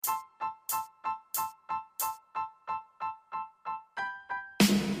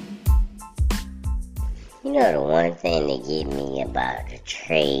You know, the one thing that get me about the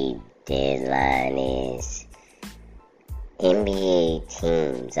trade deadline is NBA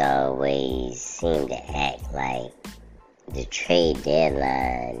teams always seem to act like the trade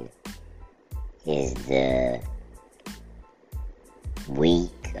deadline is the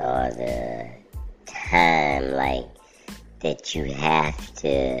week or the time like that you have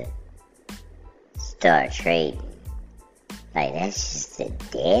to start trading. Like, that's just the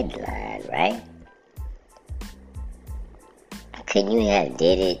deadline, right? Couldn't you have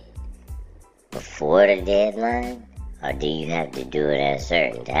did it before the deadline? Or do you have to do it at a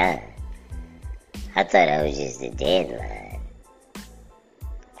certain time? I thought that was just the deadline.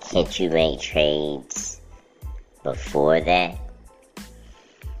 Can't you make trades before that?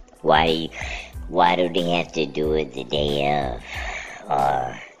 Why do they have to do it the day of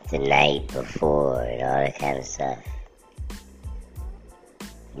or the night before and all that kind of stuff?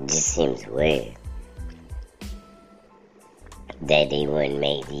 It just seems weird that they wouldn't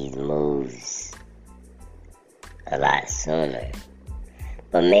make these moves a lot sooner.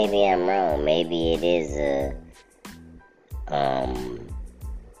 But maybe I'm wrong. Maybe it is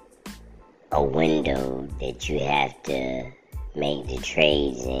a window that you have to make the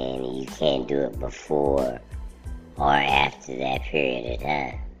trades in, and you can't do it before or after that period of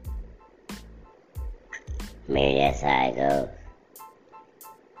time. Maybe that's how it goes.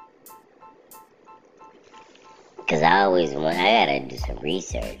 Because I gotta do some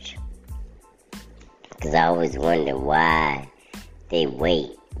research. Because I always wonder why they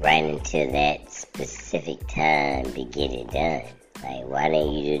wait right until that specific time to get it done. Like, why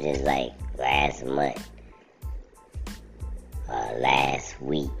didn't you do this like last month? Or last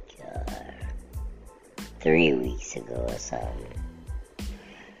week? Or 3 weeks ago or something?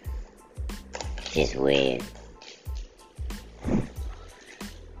 Just weird.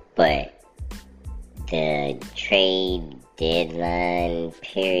 But the trade deadline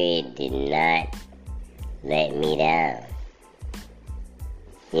period did not let me down.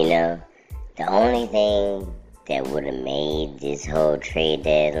 You know, the only thing that would have made this whole trade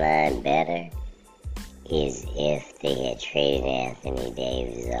deadline better is if they had traded Anthony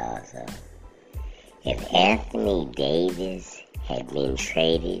Davis also. If Anthony Davis had been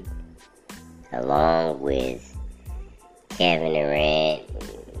traded along with Kevin Durant,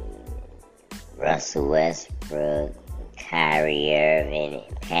 Russell Westbrook, Kyrie Irving,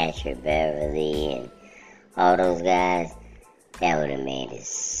 and Patrick Beverly, and all those guys, that would have made it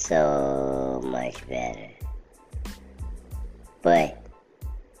so much better. But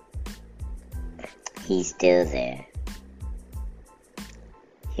he's still there.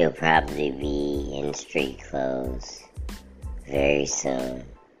 He'll probably be in street clothes very soon.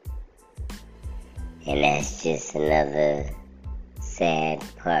 And that's just another sad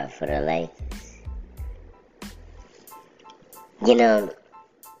part for the Lakers. You know,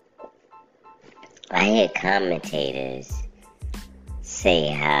 I hear commentators say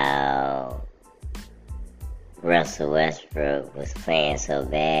how Russell Westbrook was playing so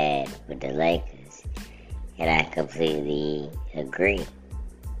bad with the Lakers, and I completely agree.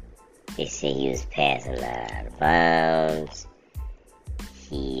 They say he was passing out of bounds.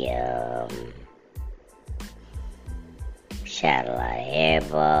 He shot a lot of air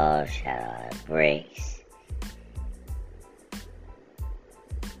balls, shot a lot of bricks.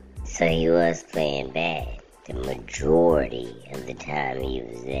 So he was playing bad the majority of the time he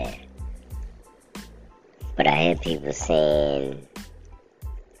was there. But I hear people saying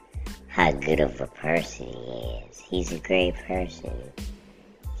how good of a person he is. He's a great person.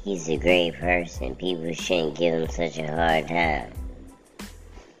 He's a great person. People shouldn't give him such a hard time.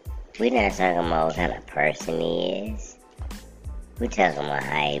 We're not talking about what kind of person he is. We're talking about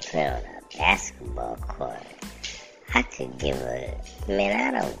how he play on a basketball court. I could give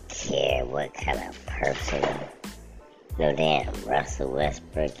man, I don't care what kind of person no damn Russell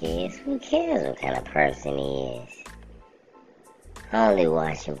Westbrook is. Who cares what kind of person he is? I only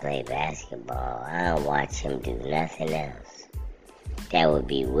watch him play basketball. I don't watch him do nothing else. That would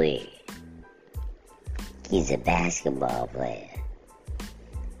be weird. He's a basketball player.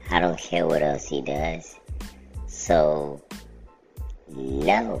 I don't care what else he does. So,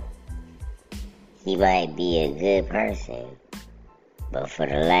 no. He might be a good person, but for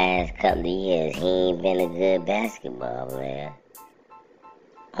the last couple of years, he ain't been a good basketball player.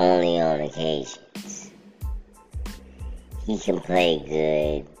 Only on occasions. He can play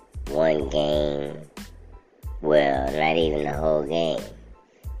good one game, well, not even the whole game.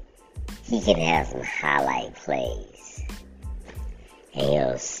 He can have some highlight plays, and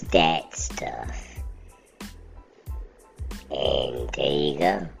he'll stat stuff. And there you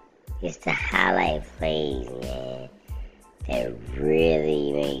go. It's the highlight plays, man, that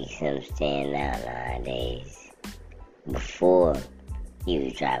really makes him stand out nowadays. Before, he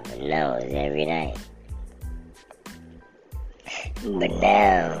was dropping numbers every night. But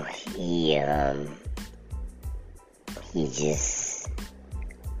now, he just,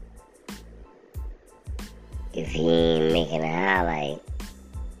 if he ain't making a highlight,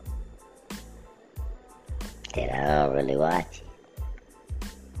 then I don't really watch it.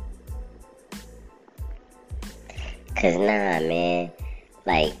 Cause man,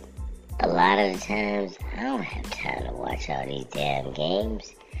 like, a lot of the times, I don't have time to watch all these damn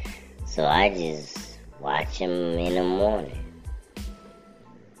games. So I just watch them in the morning.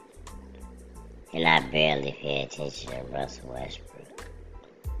 And I barely pay attention to Russell Westbrook.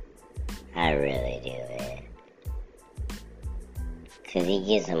 I really do, man. Cause he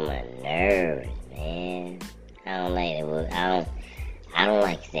gets on my nerves, man. I don't like it. I don't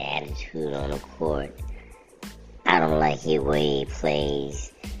like the attitude on the court. I don't like the way he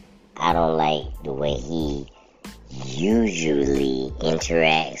plays. I don't like the way he usually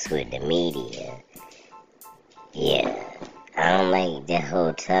interacts with the media. Yeah, I don't like that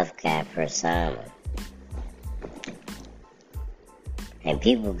whole tough guy persona. And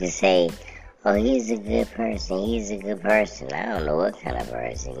people can say, oh, he's a good person. I don't know what kind of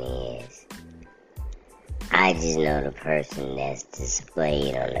person he is. I just know the person that's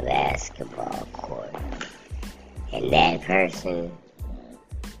displayed on the basketball court. And that person,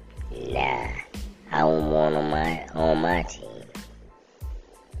 nah, I won't want on my team.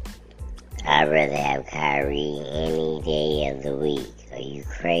 I'd rather have Kyrie any day of the week. Are you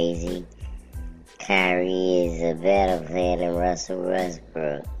crazy? Kyrie is a better player than Russell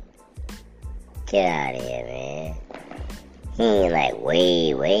Westbrook. Get out of here, man. He ain't like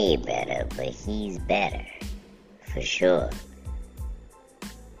way, way better, but he's better. For sure.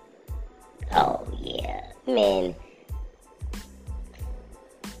 Oh, yeah. Man,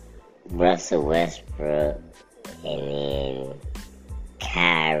 Russell Westbrook and then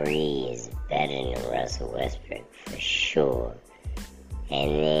Kyrie is better than Russell Westbrook for sure.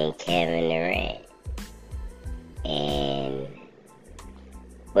 And then Kevin Durant. And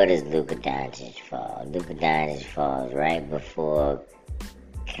where does Luka Doncic fall? Luka Doncic falls right before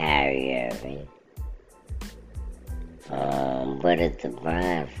Kyrie Irving. Where does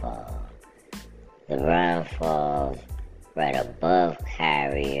LeBron fall? LeBron falls right above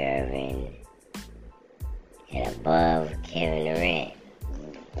Kyrie Irving and above Kevin Durant.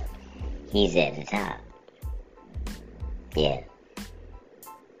 He's at the top. Yeah.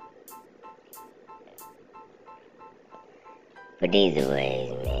 But either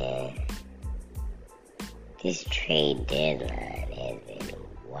way, man, this trade deadline has been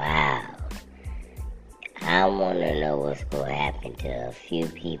wild. I want to know what's going to happen to a few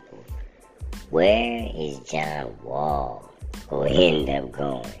people. Where is John Wall going to end up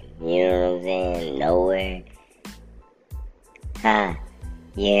going? You know what I'm saying? Nowhere.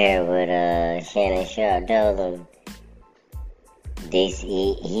 You heard what Shannon Sharp told him?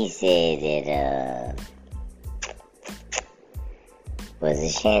 He said that, was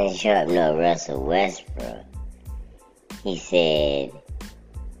it Shannon Sharp? No, Russell Westbrook. He said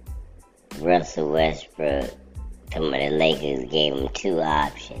Russell Westbrook, the Lakers gave him two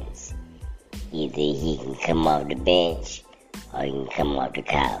options. Either he can come off the bench or he can come off the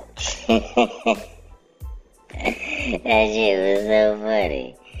couch. That shit was so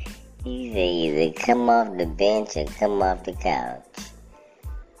funny. He said either come off the bench or come off the couch.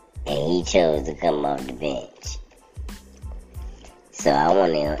 And he chose to come off the bench. So I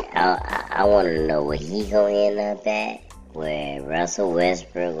want to know where he gonna end up at, where Russell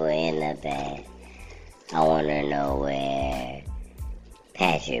Westbrook will end up at. I want to know where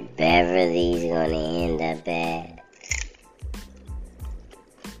Patrick Beverly's gonna end up at.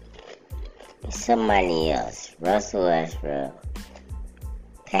 Somebody else, Russell Westbrook,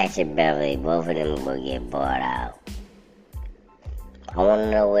 Patrick Beverly, both of them will get bought out. I want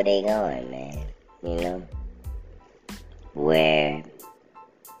to know where they going, man. You know,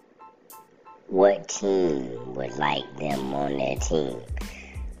 what team would like them on their team?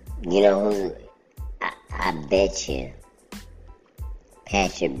 You know who? I bet you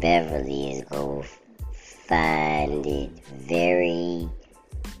Patrick Beverly is going to find it very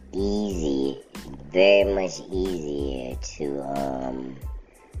much easier to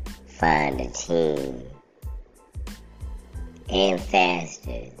find a team and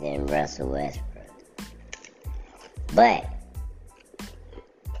faster than Russell Westbrook. But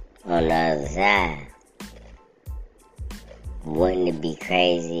on the other side, wouldn't it be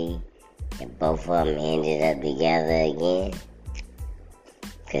crazy if both of them ended up together again?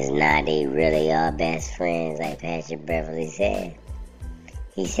 Because now they really are best friends, like Patrick Beverly said.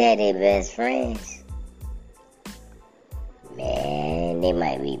 He said they best friends. Man, they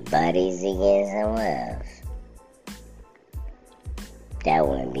might be buddies again somewhere else. That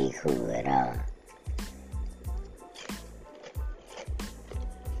wouldn't be cool at all.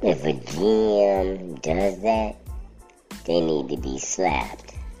 If a GM does that, they need to be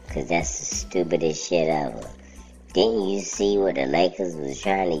slapped. Because that's the stupidest shit ever. Didn't you see what the Lakers was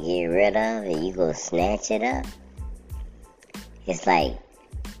trying to get rid of and you go snatch it up? It's like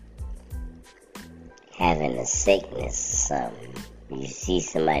having a sickness or something. You see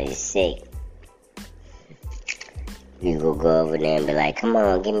somebody sick, you go over there and be like, come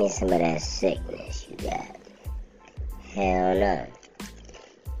on, give me some of that sickness you got. Hell no.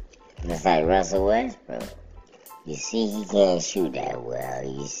 It's like Russell Westbrook. You see he can't shoot that well.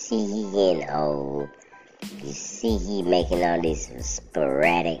 You see he getting old. You see he making all these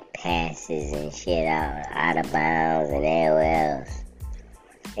sporadic passes and shit out of bounds and everywhere else.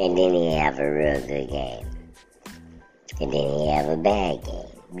 And then he have a real good game. And then he have a bad game.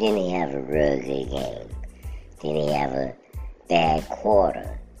 Then he have a real good game. Then he have a bad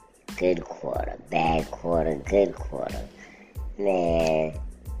quarter. Good quarter. Bad quarter. Good quarter. Man,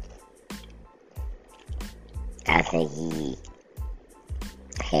 I think he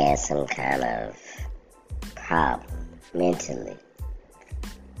has some kind of problem mentally.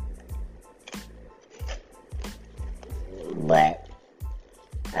 But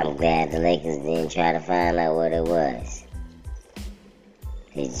I'm glad the Lakers didn't try to find out what it was.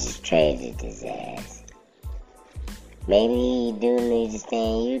 They just traded his ass. Maybe he do need to stay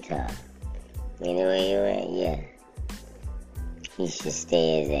in Utah. Anyway, you at, yeah. He should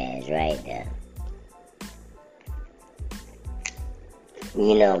stay his ass right there.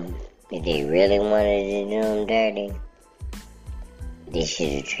 You know, if they really wanted to do him dirty, they should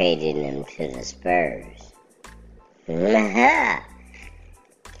have traded him to the Spurs.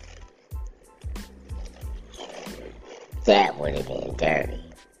 That would have been dirty.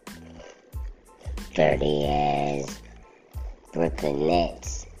 Dirty as Brooklyn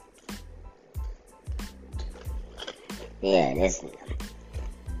Nets. Yeah, this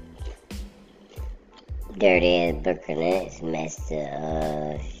dirty as Brooklyn Nets messed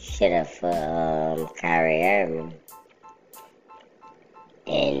the shit up for Kyrie Irving.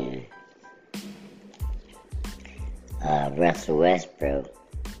 And Russell Westbrook,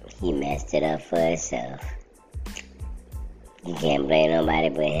 he messed it up for himself. You can't blame nobody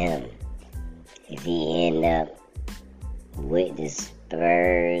but him. If he end up with the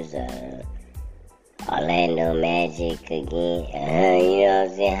Spurs or Orlando Magic again, you know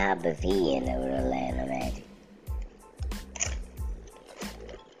what I'm saying? How about if he end up with Orlando Magic?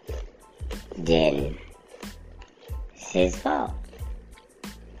 Then it's his fault.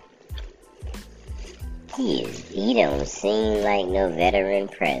 He don't seem like no veteran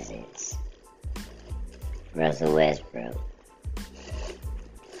presence. Russell Westbrook.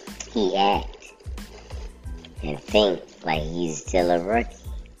 He act and think like he's still a rookie.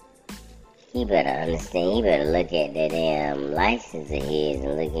 He better understand, he better look at that damn license of his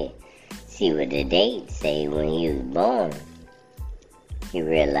and see what the dates say when he was born. He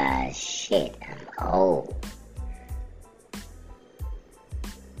realized, shit, I'm old.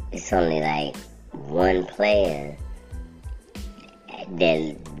 It's only like one player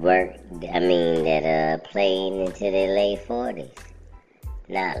that played into their late 40s.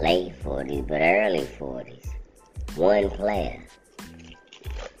 Not late 40s, but early 40s. One player.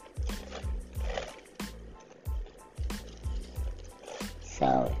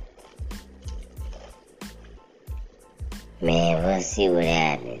 So, man, we'll see what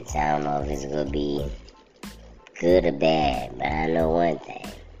happens. I don't know if it's going to be good or bad, but I know one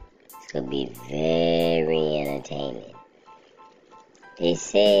thing. It's going to be very entertaining. They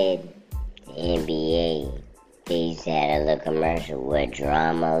said the NBA, they used to have a little commercial where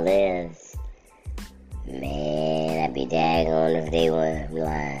drama lives. Man, I'd be daggone if they weren't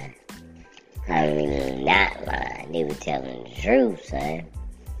lying. I mean, not lying. They were telling the truth, son.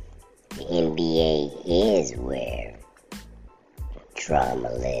 The NBA is where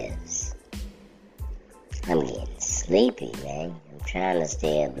drama lives. I'm getting sleepy, man. I'm trying to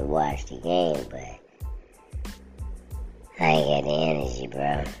stay up to watch the game, but I ain't got the energy,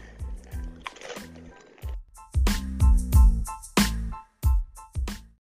 bro.